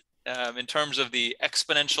argument in terms of the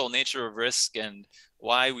exponential nature of risk and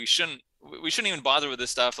why we shouldn't even bother with this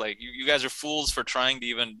stuff? Like, you guys are fools for trying to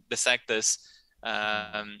even dissect this.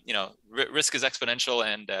 Risk is exponential,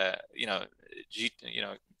 and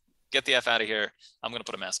get the F out of here. I'm going to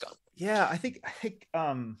put a mask on. Yeah, I think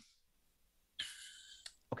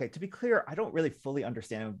okay, to be clear, I don't really fully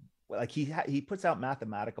understand. Like, he puts out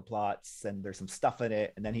mathematical plots and there's some stuff in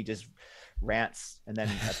it, and then he just rants and then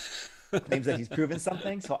claims that he's proven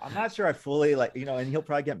something. So I'm not sure I fully and he'll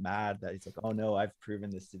probably get mad that he's like, oh no, I've proven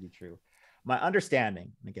this to be true. My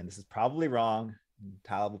understanding, and again, this is probably wrong,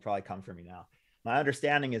 Taleb will probably come for me now. My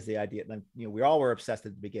understanding is the idea that, we all were obsessed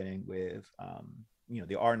at the beginning with,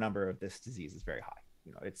 the R number of this disease is very high.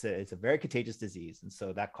 It's a very contagious disease. And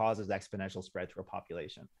so that causes exponential spread through a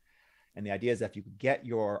population. And the idea is that if you could get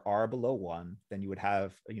your R below 1, then you would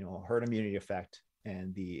have, a herd immunity effect,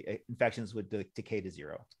 and the infections would decay to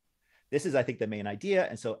 0. This is, I think, the main idea.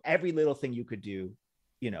 And so every little thing you could do,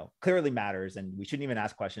 clearly matters, and we shouldn't even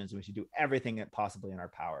ask questions, and we should do everything possibly in our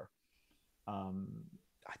power.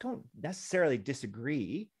 I don't necessarily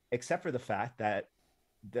disagree, except for the fact that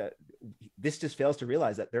this just fails to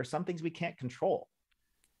realize that there are some things we can't control.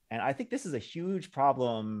 And I think this is a huge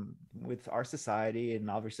problem with our society and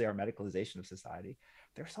obviously our medicalization of society.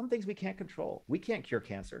 There are some things we can't control. We can't cure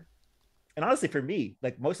cancer. And honestly, for me,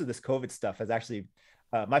 like most of this COVID stuff has actually,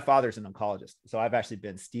 my father's an oncologist, so I've actually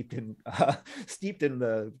been steeped in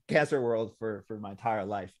the cancer world for my entire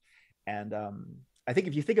life. And I think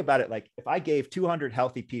if you think about it, like if I gave 200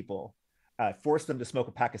 healthy people, forced them to smoke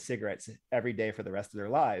a pack of cigarettes every day for the rest of their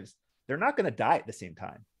lives, they're not going to die at the same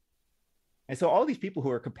time. And so all these people who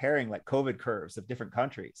are comparing like COVID curves of different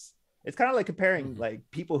countries, it's kind of like comparing like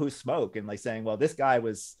people who smoke and like saying, well, this guy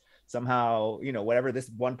was somehow, you know, whatever this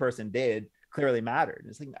one person did clearly mattered.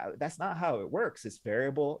 It's like, that's not how it works. It's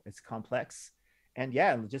variable, it's complex. And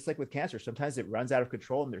yeah, just like with cancer, sometimes it runs out of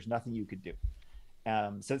control and there's nothing you could do.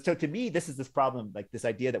 So to me, this is this problem, like this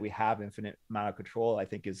idea that we have infinite amount of control, I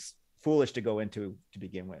think is foolish to go into to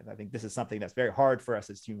begin with. I think this is something that's very hard for us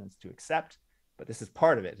as humans to accept. But this is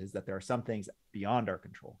part of it, is that there are some things beyond our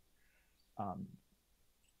control.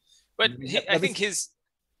 But I think his.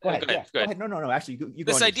 Go ahead. No. Actually, you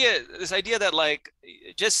go. This idea that like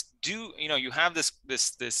just do, you know, you have this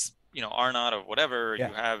you know, R naught of whatever,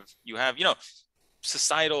 you have you know,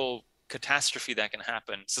 societal catastrophe that can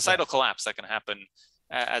happen, societal collapse that can happen,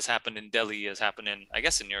 as happened in Delhi, as happened in, I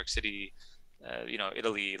guess, in New York City, you know,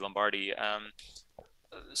 Italy, Lombardy.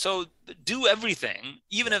 So do everything,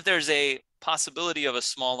 even if there's a possibility of a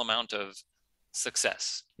small amount of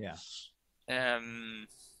success. Yeah.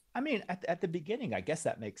 I mean, at the beginning, I guess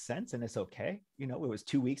that makes sense and it's okay. You know, it was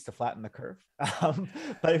 2 weeks to flatten the curve.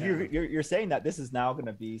 But if you're saying that this is now going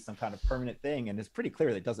to be some kind of permanent thing, and it's pretty clear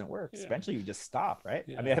that it doesn't work, eventually you just stop, right?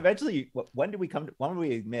 I mean, eventually, when do we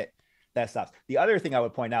admit that stops? The other thing I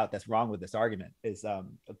would point out that's wrong with this argument is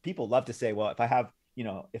people love to say, well, if I have, you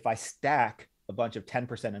know, if I stack a bunch of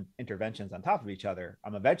 10% interventions on top of each other,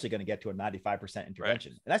 I'm eventually going to get to a 95%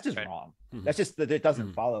 intervention. And that's just wrong. That's just that it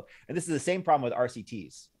doesn't follow. And this is the same problem with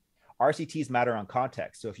RCTs. RCTs matter on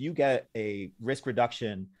context. So if you get a risk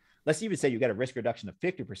reduction, let's even say you get a risk reduction of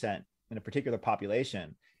 50% in a particular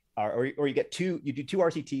population, or you do two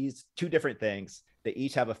RCTs, two different things, they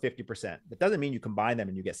each have a 50%. That doesn't mean you combine them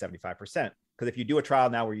and you get 75%. Because if you do a trial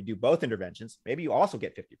now where you do both interventions, maybe you also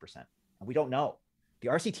get 50%. And we don't know. The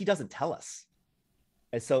RCT doesn't tell us.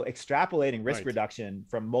 And so extrapolating risk reduction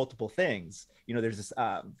from multiple things, you know, there's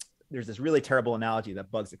this really terrible analogy that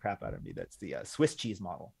bugs the crap out of me. That's the Swiss cheese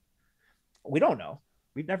model. We don't know.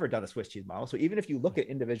 We've never done a Swiss cheese model. So even if you look at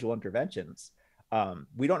individual interventions,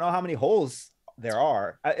 we don't know how many holes there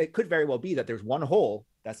are. It could very well be that there's one hole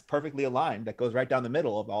that's perfectly aligned that goes right down the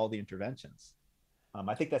middle of all the interventions.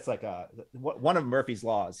 I think that's like one of Murphy's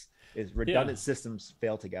laws is redundant systems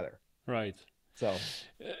fail together. Right. So,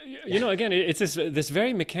 you know, again, it's this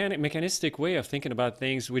very mechanistic way of thinking about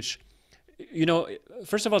things, which, you know,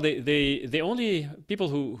 first of all, they only people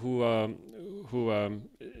who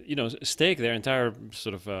you know, stake their entire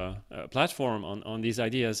sort of platform on these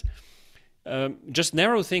ideas, just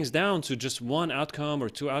narrow things down to just one outcome or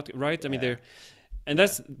two right? I mean,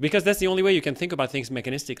 that's because that's the only way you can think about things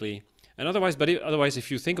mechanistically. And otherwise, if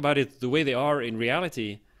you think about it the way they are in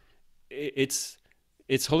reality, it's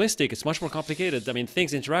holistic. It's much more complicated. I mean,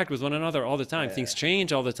 things interact with one another all the time. Things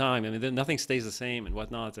change all the time. I mean, then nothing stays the same and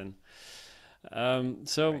whatnot. And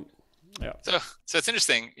so it's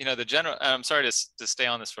interesting. You know, the general. I'm sorry to stay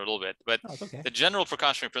on this for a little bit, but the general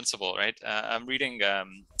precautionary principle, right? I'm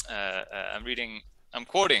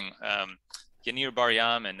quoting Yanir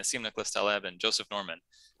Bar-Yam and Nassim Nicholas Taleb and Joseph Norman.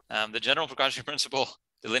 The general precautionary principle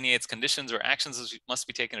delineates conditions or actions must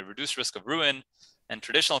be taken to reduce risk of ruin, and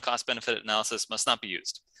traditional cost-benefit analysis must not be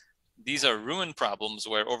used. These are ruin problems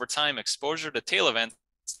where over time exposure to tail events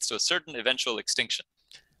to a certain eventual extinction.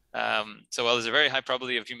 So while there's a very high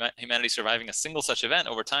probability of humanity surviving a single such event,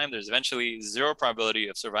 over time there's eventually zero probability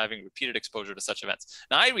of surviving repeated exposure to such events.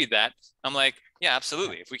 Now I read that, I'm like, yeah,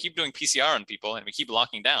 absolutely. If we keep doing PCR on people and we keep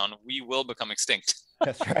locking down, we will become extinct.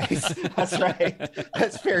 That's right. That's right.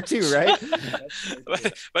 That's fair too, right?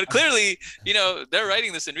 But clearly, you know, they're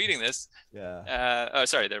writing this and reading this. Yeah.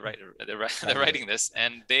 Sorry, they're writing this,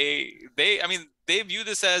 and they view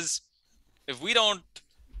this as, if we don't,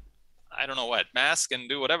 I don't know what, mask and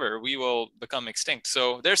do whatever, we will become extinct.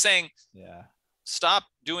 So they're saying, stop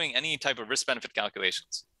doing any type of risk benefit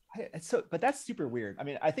calculations. But that's super weird. I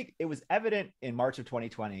mean, I think it was evident in March of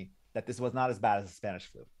 2020 that this was not as bad as the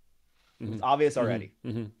Spanish flu. It was obvious already.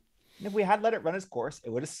 And if we had let it run its course,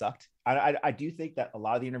 it would have sucked. I do think that a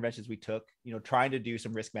lot of the interventions we took, you know, trying to do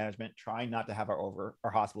some risk management, trying not to have our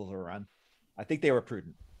hospitals overrun, I think they were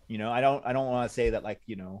prudent. I don't want to say that, like,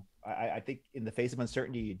 I think in the face of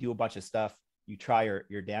uncertainty, you do a bunch of stuff, you try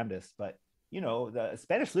your damnedest, but the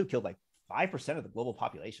Spanish flu killed like 5% of the global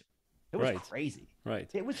population. It was crazy. Right.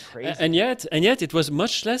 It was crazy. And yet it was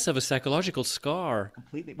much less of a psychological scar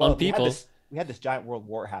completely on people. We had this giant world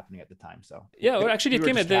war happening at the time, so yeah. Well, actually, it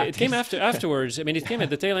came afterwards. I mean, it came at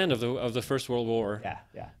the tail end of the First World War.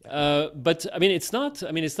 Yeah. But I mean, it's not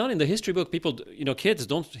in the history book. People, kids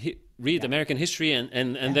don't read American history,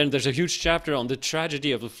 and then there's a huge chapter on the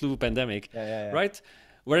tragedy of the flu pandemic, right?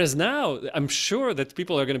 Whereas now, I'm sure that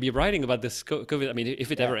people are going to be writing about this COVID. I mean,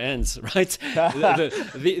 if it ever ends, right?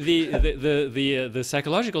 the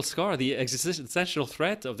psychological scar, the existential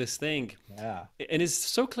threat of this thing, and is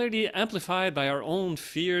so clearly amplified by our own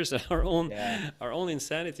fears and our own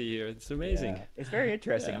insanity here. It's amazing. Yeah. It's very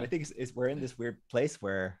interesting. And I think we're in this weird place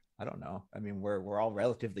where, I don't know. I mean, we're all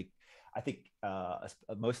relatively. I think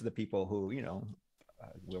most of the people who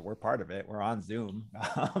we're part of it. We're on Zoom.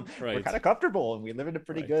 We're kind of comfortable, and we live in a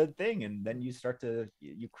pretty good thing. And then you start to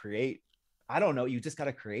you create. I don't know. You just got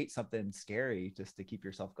to create something scary just to keep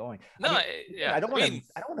yourself going. I don't want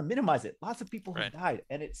to minimize it. Lots of people have died,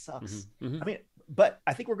 and it sucks. I mean, but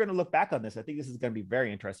I think we're going to look back on this. I think this is going to be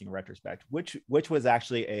very interesting in retrospect. Which was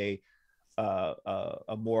actually a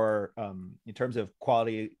more in terms of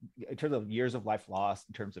quality, in terms of years of life lost,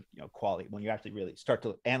 in terms of quality, when you actually really start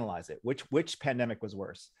to analyze it, which pandemic was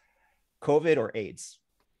worse, COVID or AIDS?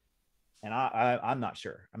 And I'm not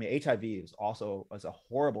sure. I mean, HIV was a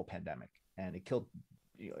horrible pandemic, and it killed.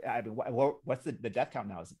 I mean, what's the death count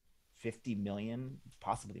now? Is 50 million,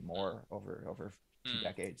 possibly more over 2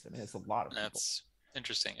 decades. I mean, it's a lot of people. That's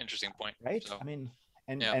interesting point, right? So, I mean,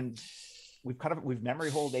 and we've memory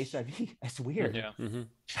hold HIV. It's weird. Yeah.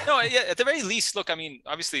 No, at the very least, look, I mean,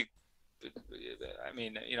 obviously, I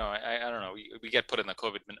mean, I don't know. We get put in the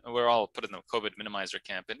COVID. We're all put in the COVID minimizer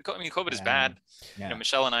camp, and I mean, COVID is bad.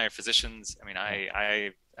 Michelle and I are physicians. I mean,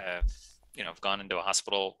 I have gone into a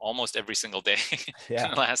hospital almost every single day in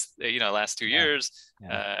the last 2 years.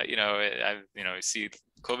 I see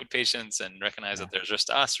COVID patients and recognize that there's risk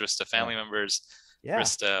to us, risk to family members,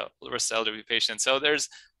 risk to elderly patients. So there's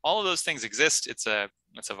all of those things exist. It's a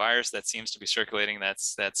virus that seems to be circulating.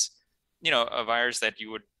 That's a virus that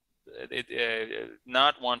you would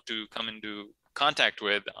not want to come into contact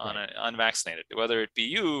with on an unvaccinated, whether it be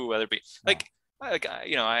you, whether it be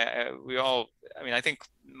we all. I mean, I think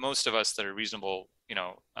most of us that are reasonable,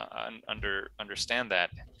 understand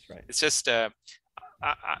that. Right. It's just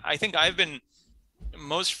I think I've been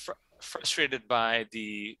most frustrated by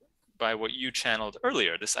what you channeled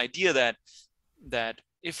earlier. This idea that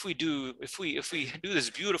if we do this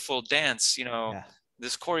beautiful dance,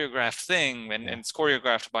 this choreographed thing, and it's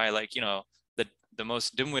choreographed by the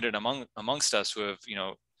most dim-witted amongst us who have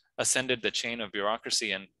ascended the chain of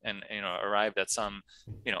bureaucracy and arrived at some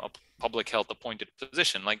public health appointed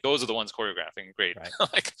position, like those are the ones choreographing. Great.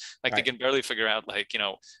 Right. They can barely figure out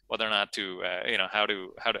whether or not to how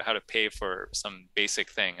to pay for some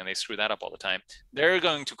basic thing, and they screw that up all the time. They're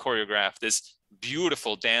going to choreograph this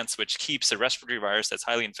beautiful dance which keeps a respiratory virus that's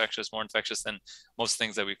highly infectious, more infectious than most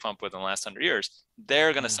things that we've come up with in the last 100 years.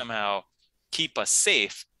 They're going to somehow keep us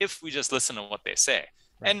safe if we just listen to what they say.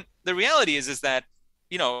 Right. And the reality is that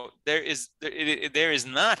there is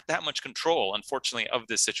not that much control, unfortunately, of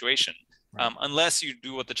this situation, unless you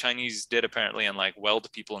do what the Chinese did apparently and weld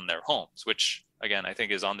people in their homes, which again I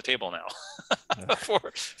think is on the table now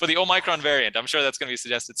for the Omicron variant. I'm sure that's going to be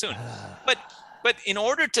suggested soon. But in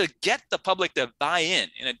order to get the public to buy in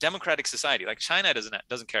a democratic society, like China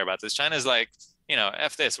doesn't care about this. China's like,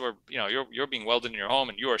 F this, or you're being welded in your home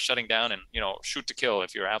and you are shutting down and shoot to kill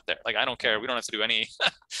if you're out there. Like, I don't care. We don't have to do any.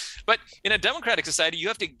 But in a democratic society, you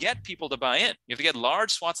have to get people to buy in. You have to get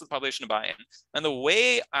large swaths of the population to buy in. And the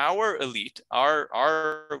way our elite, our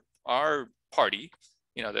party,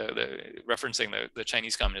 referencing the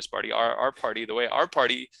Chinese Communist Party, our party, the way our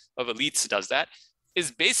party of elites does that is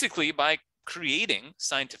basically by creating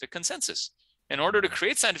scientific consensus. In order to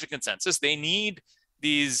create scientific consensus, they need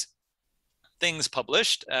these things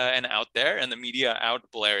published and out there, and the media out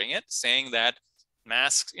blaring it, saying that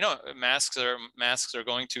masks are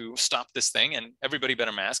going to stop this thing, and everybody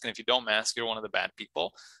better mask. And if you don't mask, you're one of the bad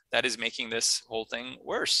people. That is making this whole thing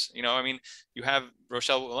worse. I mean, you have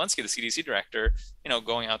Rochelle Walensky, the CDC director,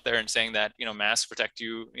 going out there and saying that masks protect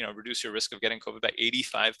you, reduce your risk of getting COVID by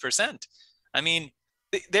 85%. I mean,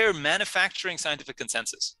 they're manufacturing scientific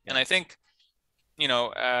consensus, and I think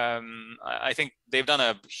I think they've done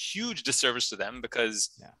a huge disservice to them because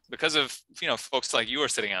of folks like you are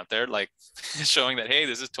sitting out there like showing that, hey,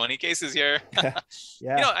 this is 20 cases here.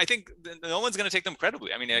 I think no one's going to take them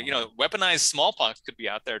credibly. I mean, weaponized smallpox could be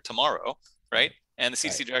out there tomorrow, right? And the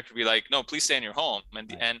CDC director would be like, no, please stay in your home.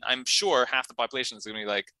 And I'm sure half the population is going to be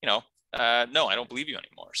like, no, I don't believe you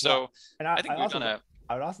anymore. So I think I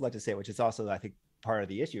would also like to say, which is also, I think, part of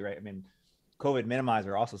the issue, right? I mean, COVID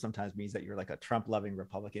minimizer also sometimes means that you're like a Trump loving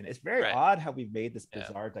Republican. It's very odd how we've made this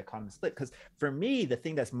bizarre dichotomous split. Because for me, the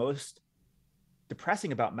thing that's most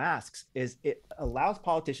depressing about masks is it allows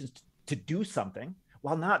politicians to do something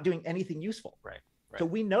while not doing anything useful. Right. So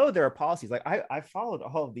we know there are policies. Like I followed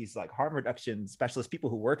all of these like harm reduction specialists, people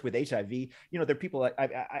who worked with HIV. They're people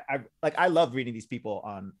like I love reading these people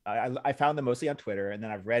on. I found them mostly on Twitter, and then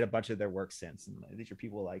I've read a bunch of their work since. And these are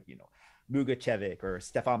people like Muga Cevic or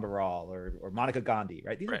Stefan Baral or Monica Gandhi,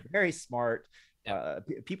 right? These are very smart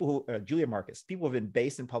people who Julia Marcus, people who have been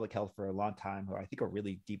based in public health for a long time, who I think are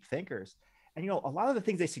really deep thinkers. And a lot of the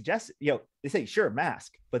things they suggest, they say sure,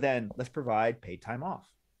 mask, but then let's provide paid time off.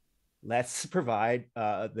 Let's provide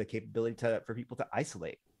the capability for people to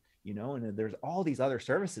isolate, and there's all these other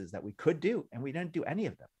services that we could do, and we didn't do any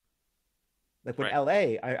of them. Like when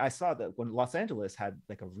LA, I saw that when Los Angeles had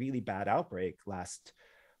like a really bad outbreak last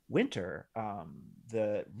winter,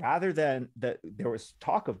 there was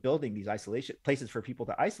talk of building these isolation places for people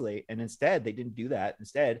to isolate, and instead they didn't do that.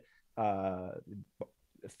 Instead,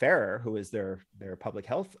 Farrer, who is their public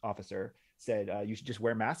health officer, said you should just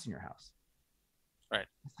wear masks in your house.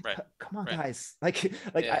 Right. Come on, guys. I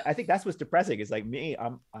think that's what's depressing. Is like me.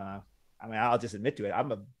 I'll just admit to it.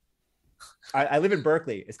 I live in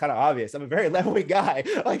Berkeley. It's kind of obvious. I'm a very left-wing guy.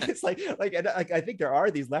 I think there are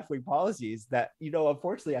these left-wing policies that,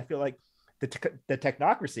 unfortunately, I feel like the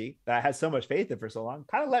technocracy that I had so much faith in for so long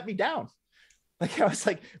kind of let me down. Like I was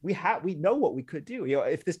like, we know what we could do.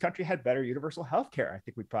 If this country had better universal health care, I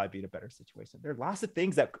think we'd probably be in a better situation. There are lots of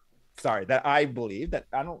things that I believe that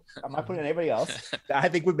I'm not putting anybody else that I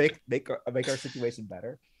think would make our situation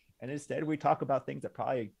better. And instead we talk about things that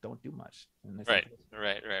probably don't do much. Right.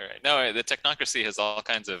 No, the technocracy has all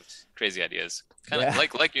kinds of crazy ideas. Kind of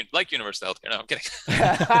like universal healthcare. No, I'm kidding.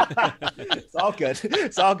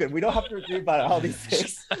 It's all good. We don't have to agree about all these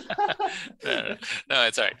things. No,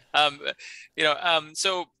 it's all right.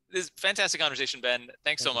 So this is fantastic conversation, Ben.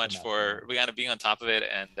 Thanks so much for being on top of it.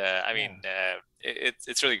 And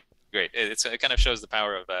it's really great. It kind of shows the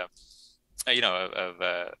power of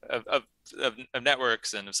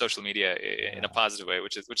networks and of social media in a positive way,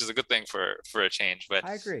 which is a good thing for a change. But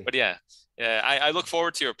I agree. But I look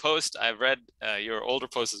forward to your post. I've read your older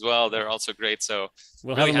posts as well. They're also great. So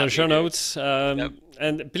we'll have them in the show notes.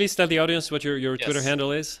 And please tell the audience what your Twitter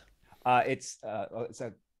handle is. It's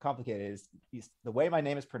complicated. It's the way my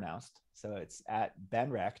name is pronounced. So it's at Ben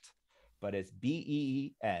Recht, but it's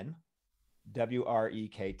BENWREKT.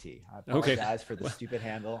 I apologize for the stupid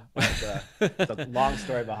handle. It's a long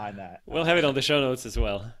story behind that. We'll have it on the show notes as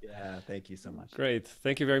well. Yeah, thank you so much. Great.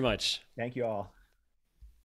 Thank you very much. Thank you all.